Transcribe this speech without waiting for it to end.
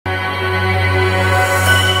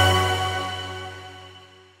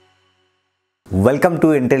Welcome to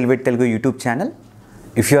Entri Elevate Telugu YouTube channel.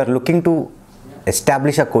 If you are looking to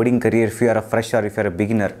establish a coding career, if you are a fresh or if you are a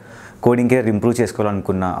beginner, coding career improve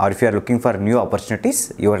chesukovalanunna, or if you are looking for new opportunities,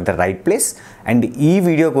 you are at the right place. And ee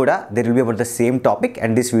video kuda there will be about the same topic, and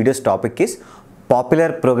this video's topic is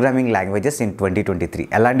popular programming languages in 2023.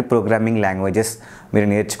 ఎలాంటి programming languages మీరు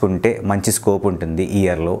నేర్చుకుంటే మంచి scope ఉంటుంది ఈ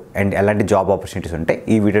ఇయర్లో, and ఎలాంటి job opportunities ఉంటాయి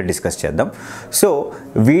ఈ వీడియో డిస్కస్ చేద్దాం. సో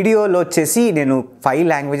వీడియోలో వచ్చేసి నేను 5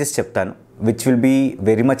 లాంగ్వేజెస్ చెప్తాను which will be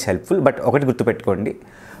very much helpful. But ఒకటి గుర్తుపెట్టుకోండి,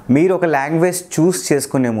 మీరు ఒక లాంగ్వేజ్ చూస్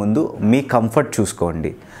చేసుకునే ముందు మీ కంఫర్ట్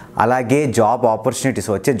చూసుకోండి. అలాగే జాబ్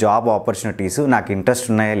ఆపర్చునిటీస్ నాకు ఇంట్రెస్ట్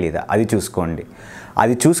ఉన్నాయా లేదా అది చూసుకోండి.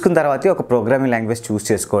 అది చూసుకున్న తర్వాతే ఒక ప్రోగ్రామింగ్ లాంగ్వేజ్ చూస్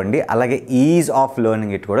చేసుకోండి. అలాగే ఈజ్ ఆఫ్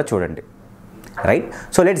లెర్నింగ్ ఇట్ కూడా చూడండి, right?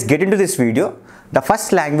 So let's get in to this video. The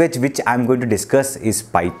first language which I'm going to discuss is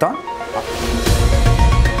Python.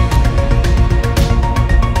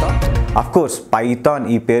 Of course Python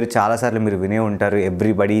ఈ పేరు చాలాసార్లు మీరు వినే ఉంటారు.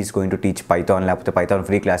 Everybody is going to teach Python, లేకపోతే Python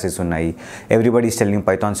free classes ఉన్నాయి, everybody is telling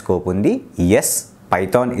Python scope ఉంది. Yes,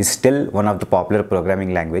 Python is still one of the popular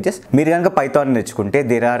programming languages. మీరు కనుక Python నేర్చుకుంటే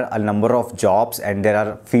there are a number of jobs and there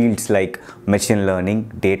are fields like machine learning,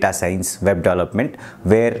 data science, web development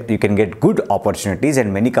where you can get good opportunities and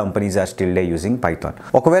many companies are still using Python.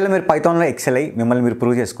 ఒకవేళ మీరు Pythonలో XL అయ్యి మిమ్మల్ని మీరు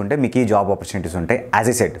prove చేసుకుంటే మీకు ఈ job opportunities ఉంటాయి. As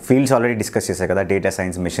I said, fields already discuss చేశారు కదా, data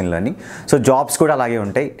science, machine learning. So jobs కూడా అలాగే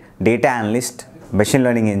ఉంటాయి. Data analyst, machine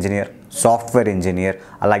learning engineer, software engineer,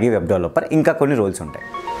 అలాగే వెబ్ డెవలపర్, ఇంకా కొన్ని రోల్స్ ఉంటాయి.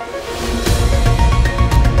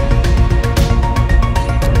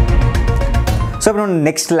 సో ఇప్పుడు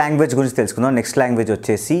నెక్స్ట్ లాంగ్వేజ్ గురించి తెలుసుకుందాం. నెక్స్ట్ లాంగ్వేజ్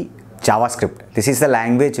వచ్చేసి JavaScript. This is the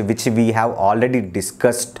language which we have already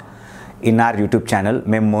discussed in are YouTube channel.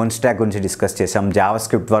 మేము మోన్ స్టాక్ గురించి డిస్కస్ చేసాం.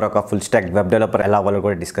 జావాస్క్రిప్ట్ ద్వారా ఒక ఫుల్ స్టాక్ వెబ్ డెవలపర్ ఎలా అవ్వాలో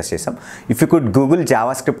కూడా డిస్కస్ చేసాం. If you could Google,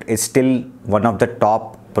 JavaScript is still one of the top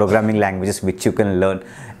programming languages which you can learn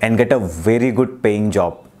and get a very good paying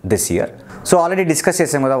job this year. So already discuss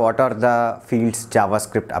చేసాం కదా what are the fields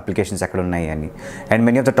JavaScript applications ఎక్కడ ఉన్నాయి అని. And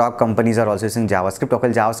many of the top companies are also using JavaScript.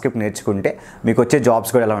 ఒకవేళ JavaScript నేర్చుకుంటే మీకు వచ్చే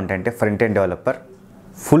jobs కూడా ఎలా ఉంటాయంటే front end developer,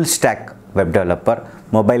 full stock web developer,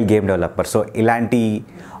 mobile game developer. So ఇలాంటి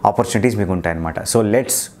ఆపర్చునిటీస్ మీకు ఉంటాయన్నమాట. So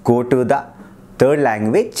let's go to the third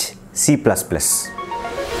language, C++.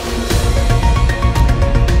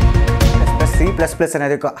 C++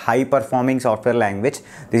 అనేది ఒక high performing software language.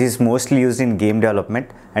 This is mostly used in game development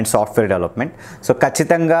and software development. So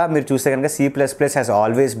ఖచ్చితంగా మీరు చూస్తే కనుక C++ has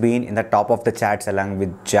always been in the top of the charts along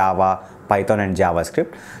with Java, Python and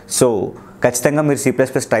JavaScript. So ఖచ్చితంగా మీరు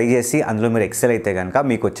C++ try చేసి అందులో మీరు XL అయితే కనుక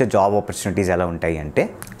మీకు వచ్చే జాబ్ ఆపర్చునిటీస్ ఎలా ఉంటాయి అంటే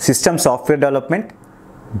system software development,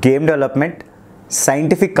 game development,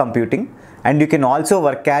 scientific computing, and you can also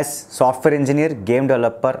work as software engineer, game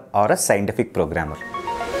developer are a scientific programmer.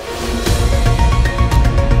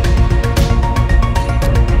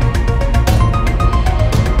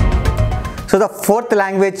 So the fourth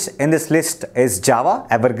language in this list is Java,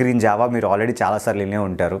 evergreen Java. మీరు already చాలాసార్లు వినే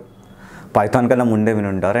ఉంటారు, Python కన్నా ముందే విని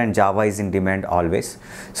ఉంటారు. And Java is in demand always.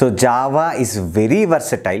 So Java is very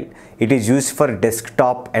versatile. It is used for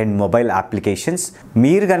desktop and mobile applications.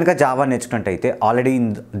 మీరు కనుక జావా నేర్చుకున్నట్టయితే ఆల్రెడీ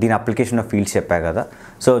దీని అప్లికేషన్ ఫీల్డ్స్ చెప్పారు కదా,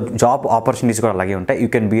 సో జాబ్ ఆపర్చునిటీస్ కూడా అలాగే ఉంటాయి. You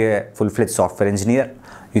can be A full fledged software engineer,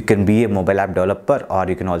 you can be A mobile app developer, are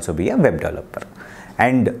you can also be A web developer.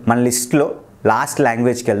 And మన లిస్ట్లో last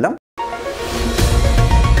లాంగ్వేజ్కి వెళ్దాం.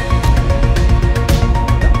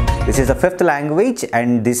 This is the fifth language and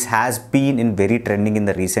this has been in very trending in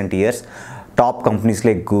the recent years. Top companies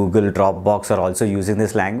like Google, Dropbox are also using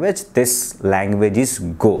this language. This language is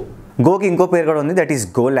Go. Go ki inko పేరు కూడా ఉంది, that is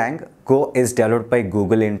Golang. Go is developed by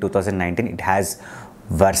Google in 2019. It has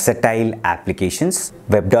versatile applications,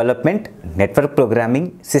 web development, network programming,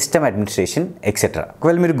 system administration, etc.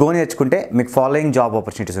 ఒకవేళ మీరు Go నేర్చుకుంటే మీకు following job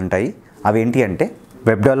opportunities ఉంటాయి. అవి ఏంటి అంటే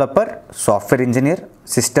web developer, software engineer,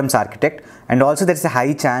 systems architect, and also there is a high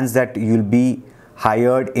chance that you will be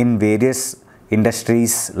hired in various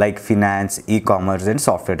industries like finance, e commerce and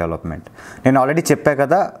software development. నేను already చెప్పా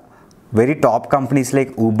కదా, very top companies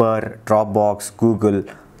like Uber, Dropbox, Google,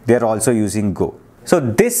 they are also using go. So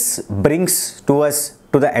this brings to us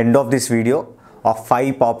to the end of this video of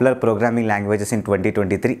 5 popular programming languages in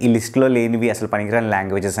 2023. ఈ లిస్ట్లో లేనివి అసలు పనికిరాని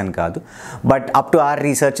languages అని కాదు, but up to our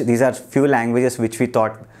research these are few languages which we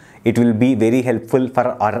thought it will be very helpful for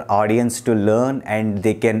our audience to learn and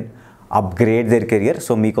they can upgrade their career.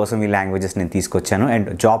 So మీకోసం ఈ languages నేను తీసుకొచ్చాను and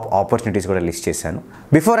job opportunities కూడా list చేశాను.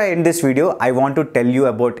 Before I end this video, I want to tell you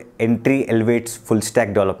about Entri Elevate's full stack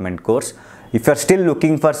development course. If you are still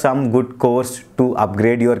looking for some good course to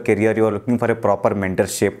upgrade your career, you are looking for a proper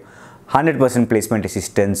mentorship, 100% placement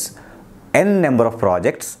assistance, n number of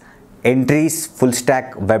projects, Entri's full stack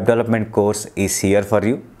web development course is here for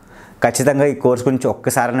you. ఖచ్చితంగా ఈ course గురించి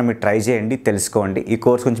ఒక్కసారైనా మీరు try చేయండి, తెలుసుకోండి. ఈ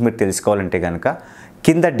course గురించి మీరు తెలుసుకోవాలంటే కనుక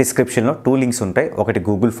కింద డిస్క్రిప్షన్లో 2 లింక్స్ ఉంటాయి. ఒకటి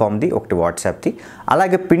గూగుల్ ఫామ్ది, ఒకటి వాట్సాప్ది.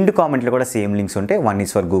 అలాగే పిన్డ్ కామెంట్లో కూడా సేమ్ లింక్స్ ఉంటాయి. 1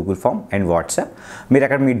 is for Google form and WhatsApp. మీరు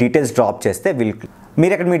అక్కడ మీ డీటెయిల్స్ డ్రాప్ చేస్తే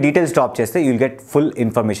you'll get full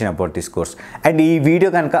information about this course. And ఈ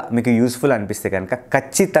వీడియో కనుక మీకు యూస్ఫుల్ అనిపిస్తే కనుక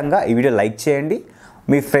ఖచ్చితంగా ఈ వీడియో లైక్ చేయండి,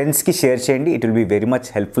 మీ ఫ్రెండ్స్కి షేర్ చేయండి. It will be very much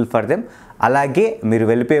helpful for them. అలాగే మీరు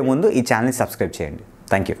వెళ్ళిపోయే ముందు ఈ ఛానల్ని సబ్స్క్రైబ్ చేయండి.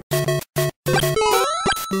 Thank you.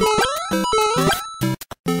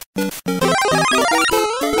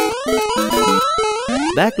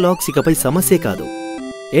 బ్యాక్లాగ్స్ ఇకపై సమస్యే కాదు.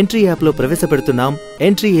 ఎంట్రీ యాప్లో ప్రవేశపెడుతున్నాం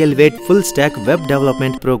entry elevate full stock web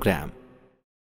development programme.